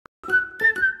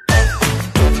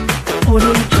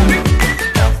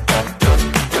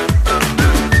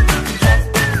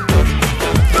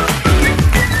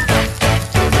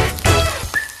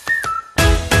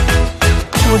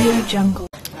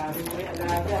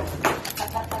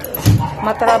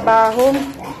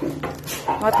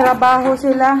Matrabaho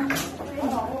sila.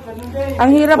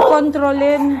 Ang hirap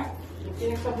kontrolin.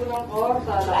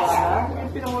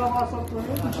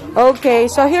 Okay,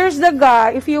 so here's the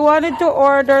guy. If you wanted to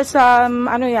order some,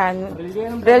 ano yan,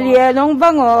 rellenong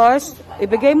bangus,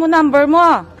 ibigay mo number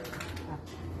mo.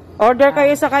 Order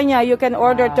kayo sa kanya. You can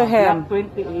order to him.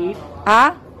 Block 28.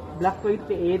 Ha? Block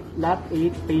 28, Lot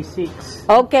 8, Phase 6.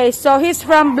 Okay, so he's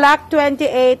from Block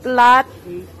 28, Lot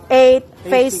 8,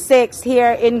 Phase 6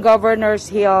 here in Governor's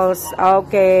Hills.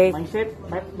 Okay. My chef,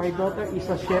 my daughter is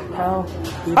a chef now.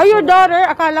 Oh, your daughter?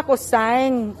 Akala ko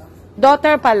sign.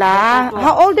 Daughter pala.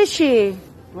 How old is she?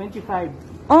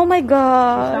 25. Oh my She's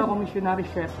God. now a commissionary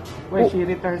chef where she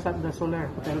returns at the Solar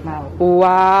Hotel now.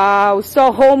 Wow. So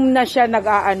home na siya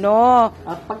nag-aano.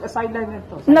 At pag-sideline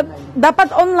nito. Dapat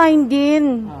online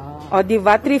din. O,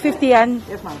 diba? 350 yan?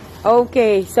 Yes, ma'am.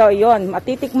 Okay. So, yon.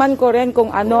 Matitikman ko rin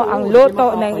kung ano ang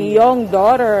luto ng iyong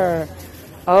daughter.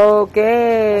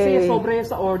 Okay. Kasi sobra yan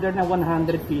sa order na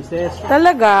 100 pieces.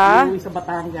 Talaga? Yung isa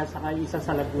Batangas, saka isa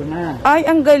sa Laguna. Ay,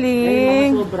 ang Ay,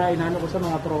 galing. mga sobra, inano ko sa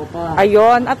mga tropa.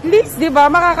 Ayun. At least,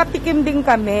 diba? Makakatikim din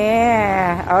kami.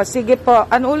 O, sige po.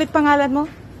 Ano ulit pangalan mo?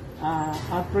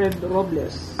 Alfred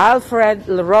Robles. Alfred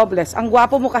Robles. Ang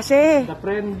gwapo mo kasi. The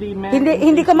friendly man.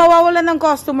 Hindi ka mawawalan ng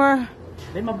customer.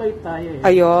 Ay, mabait tayo eh.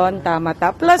 Ayun, tama.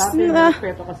 Plus na.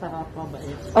 Respeto ka sa kapwa,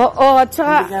 bait. Oo, at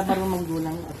saka Hindi ka marunong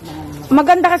manggulang at mga...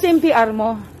 maganda kasi yung PR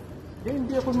mo.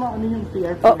 Hindi ako maano yung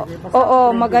PR.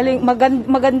 Oo,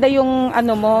 maganda yung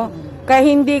ano mo. Kaya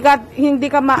hindi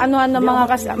ka maanuhan ng mga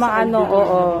kasama ano.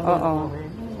 Oo.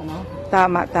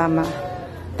 Tama.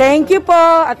 Thank you po.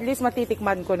 At least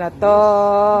matitikman ko na to.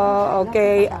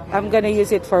 Okay, I'm gonna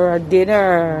use it for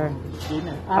dinner.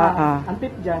 Ang tip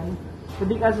dyan,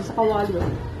 hindi kasi sa kawali,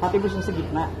 pati mo siya sa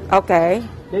gitna. Okay.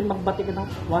 Then magbati ka ng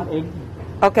 1 egg.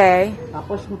 Okay.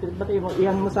 Tapos bati mo,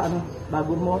 iyan mo sa ano,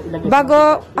 bago mo ilagay.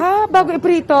 Bago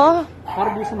iprito? Para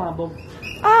di sumabog.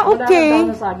 Okay. Wala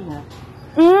na saging ha.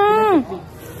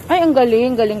 Ay, ang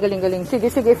galing.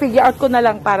 Sige, figure out ko na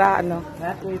lang para ano.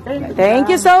 Thank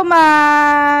you so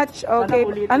much. Okay.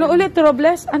 Ano ulit,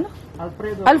 Robles? Ano?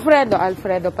 Alfredo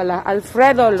pala.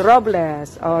 Alfredo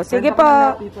Robles. Oh, sige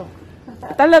po.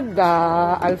 Talaga,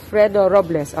 Alfredo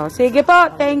Robles. Oh, sige po.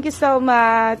 Thank you so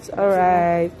much. All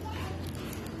right.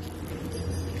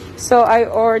 So, I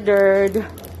ordered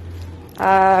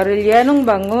rellenong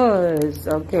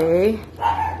bangus. Okay.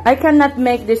 I cannot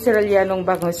make this rellenong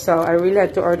bangus, so I really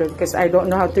had to order because I don't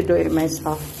know how to do it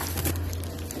myself.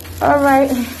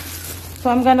 Alright. So,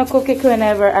 I'm gonna cook it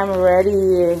whenever I'm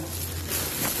ready.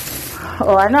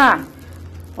 O, ano?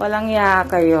 Walang ya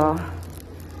kayo.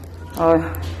 O,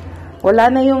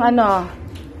 wala na yung ano.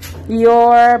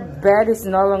 Your bed is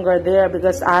no longer there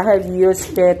because I have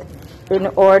used it in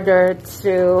order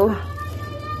to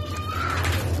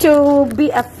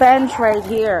be a fence right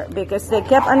here because they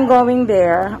kept on going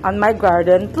there on my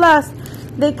garden. Plus,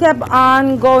 they kept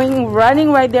on running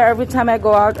right there every time I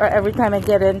go out or every time I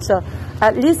get in. So,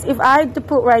 at least if I had to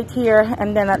put right here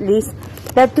and then at least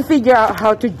they have to figure out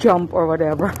how to jump or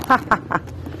whatever.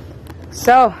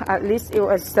 So, at least it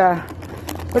was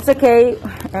okay.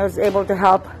 I was able to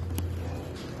help.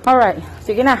 Alright,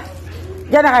 sige na.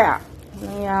 Diyan na kaya.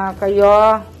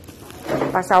 Kayo.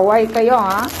 Pasaway kayo,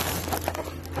 ha?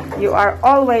 You are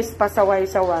always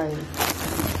pasaway-saway.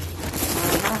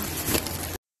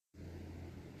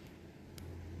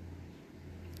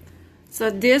 So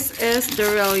this is the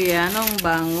rellenong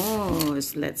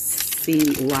bangus. Let's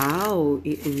see. Wow,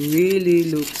 it really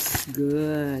looks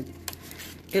good.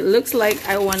 It looks like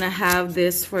I want to have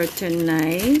this for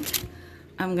tonight.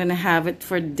 I'm gonna have it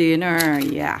for dinner.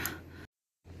 Yeah.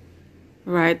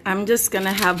 Right, I'm just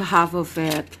gonna have half of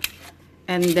it.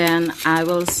 And then I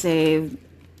will save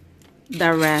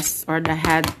the rest or the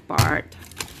head part.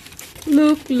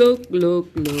 Look.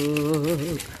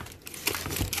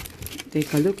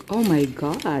 Take a look. Oh my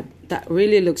God. That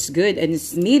really looks good. And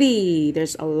it's meaty.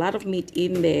 There's a lot of meat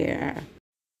in there.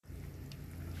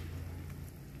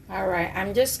 Alright,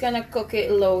 I'm just gonna cook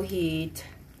it low heat.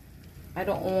 I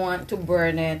don't want to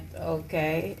burn it,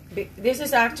 okay? This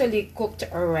is actually cooked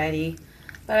already.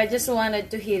 But I just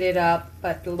wanted to heat it up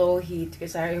at low heat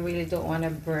because I really don't want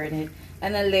to burn it.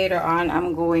 And then later on,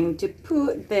 I'm going to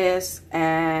put these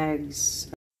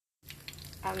eggs.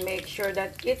 I'll make sure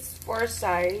that its 4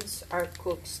 sides are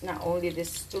cooked, not only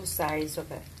these 2 sides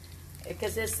of it.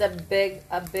 Because it's a big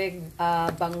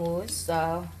bangus,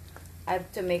 so I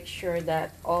have to make sure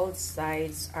that all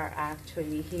sides are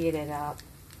actually heated up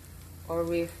or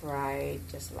refried,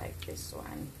 just like this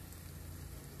one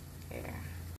here.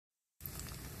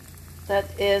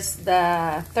 That is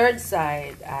the third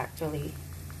side actually.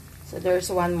 So there's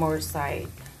one more side.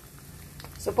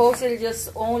 Supposedly just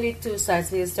only two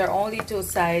sides, because there are only two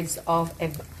sides of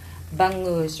a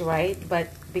bangus, right? But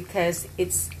because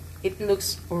it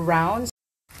looks round.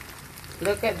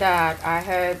 Look at that. I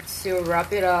had to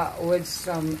wrap it up with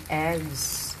some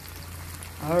eggs.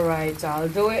 Alright, I'll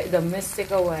do it the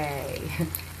Mystica way.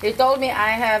 He told me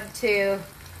I have to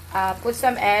put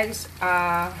some eggs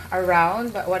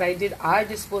around, but what I did, I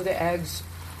just put the eggs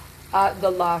at the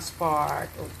last part.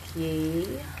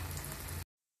 Okay.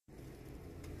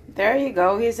 There you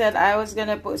go. He said I was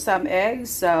gonna put some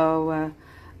eggs, so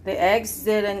the eggs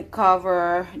didn't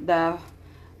cover the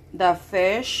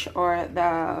fish, or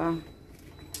the,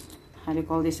 how do you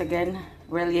call this again,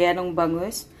 Rellenong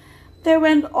Bangus. They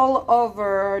went all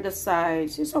over the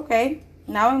sides. It's okay.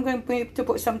 Now I'm going to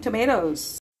put some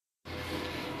tomatoes.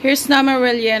 Here's nama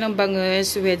Rellenong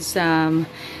Bangus with some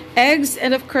eggs,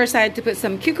 and of course I had to put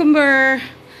some cucumber,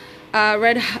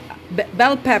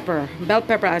 bell pepper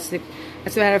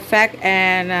as a matter of fact,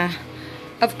 and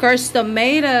of course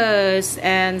tomatoes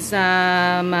and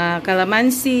some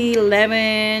calamansi,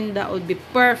 lemon. That would be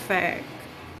perfect.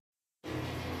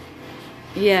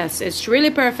 Yes, it's really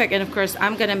perfect. And of course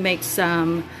I'm gonna make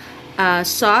some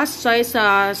soy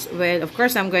sauce with, of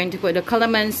course I'm going to put the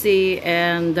calamansi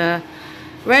and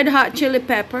red hot chili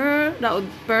pepper. That would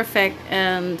be perfect,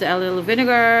 and a little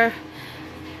vinegar.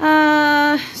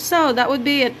 So that would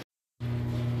be it.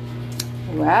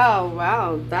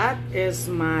 Wow, that is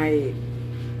my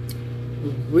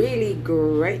really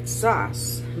great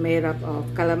sauce made up of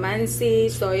calamansi,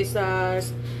 soy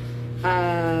sauce,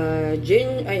 not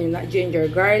ginger,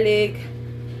 garlic,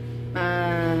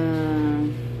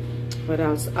 what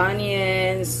else,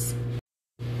 onions,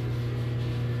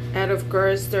 and of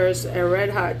course there's a red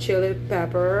hot chili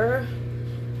pepper,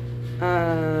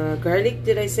 garlic.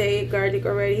 Did I say garlic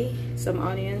already? Some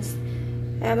onions,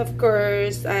 and of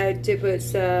course I had to put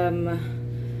some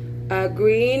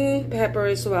green pepper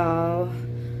as well,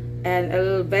 and a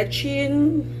little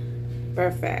veggie.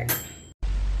 Perfect.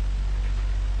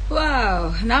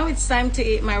 Wow, now it's time to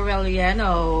eat my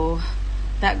relleno.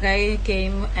 That guy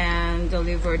came and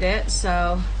delivered it,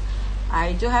 so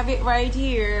I do have it right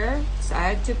here. So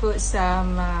I had to put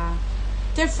some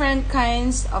different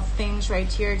kinds of things right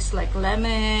here. It's like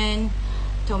lemon,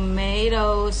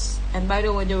 tomatoes, and by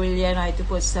the way, the relleno, I had to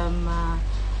put some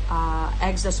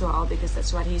eggs as well, because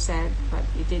that's what he said, but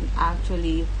it didn't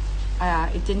actually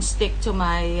it didn't stick to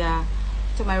my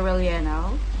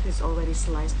relleno. It's already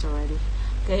sliced already.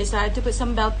 Okay, so I had to put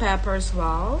some bell pepper as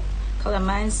well,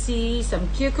 calamansi, some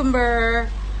cucumber.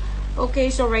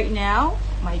 Okay, so right now,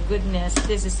 my goodness,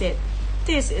 this is it.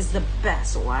 This is the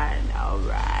best one. All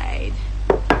right,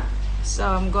 so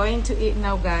I'm going to eat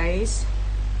now, guys.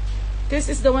 This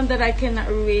is the one that I cannot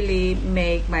really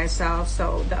make myself,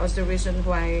 so that was the reason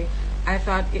why I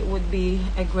thought it would be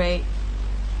a great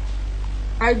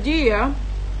idea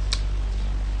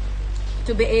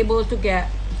to be able to get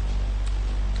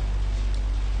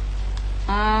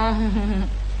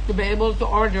to be able to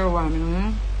order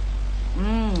one.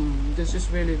 This is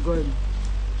really good.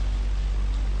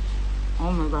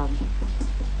 Oh my god.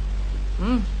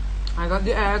 I got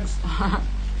the eggs.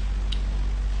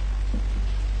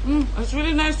 It's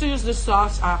really nice to use the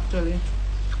sauce actually.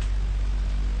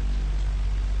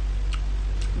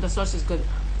 The sauce is good.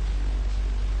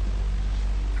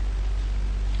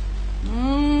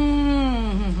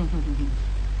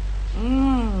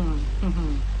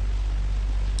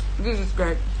 This is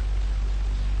great.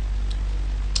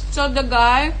 So the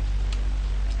guy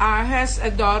has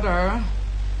a daughter.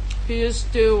 He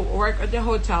used to work at the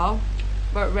hotel,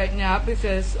 but right now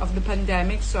because of the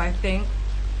pandemic, so I think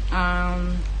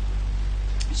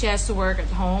she has to work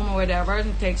at home or whatever,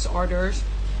 and takes orders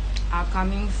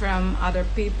coming from other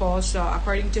people. So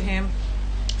according to him,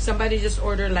 somebody just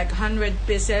ordered like 100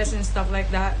 pieces and stuff like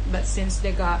that, but since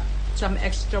they got some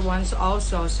extra ones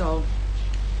also, so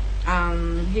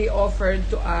he offered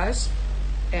to us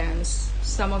and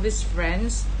some of his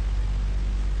friends,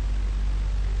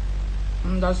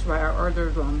 and that's why I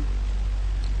ordered one.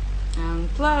 And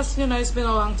plus, you know, it's been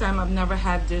a long time I've never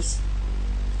had this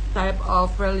type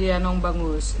of Rellenong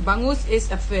Bangus. Bangus is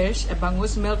a fish, a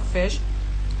bangus milkfish,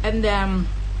 and then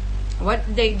what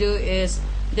they do is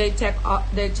they take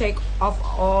off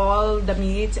all the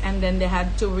meat, and then they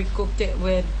had to recook it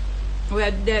with we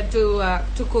had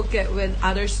to cook it with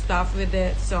other stuff with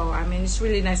it. So I mean, it's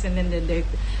really nice. And then they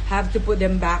have to put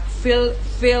them back, fill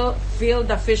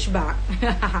the fish back.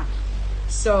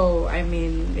 So I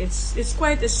mean, it's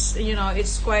quite, you know,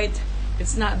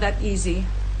 it's not that easy.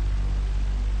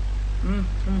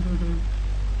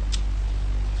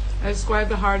 It's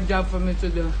quite a hard job for me to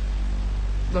do.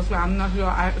 That's why I'm not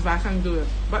sure if I can do it,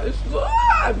 but it's good.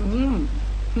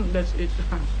 That's it.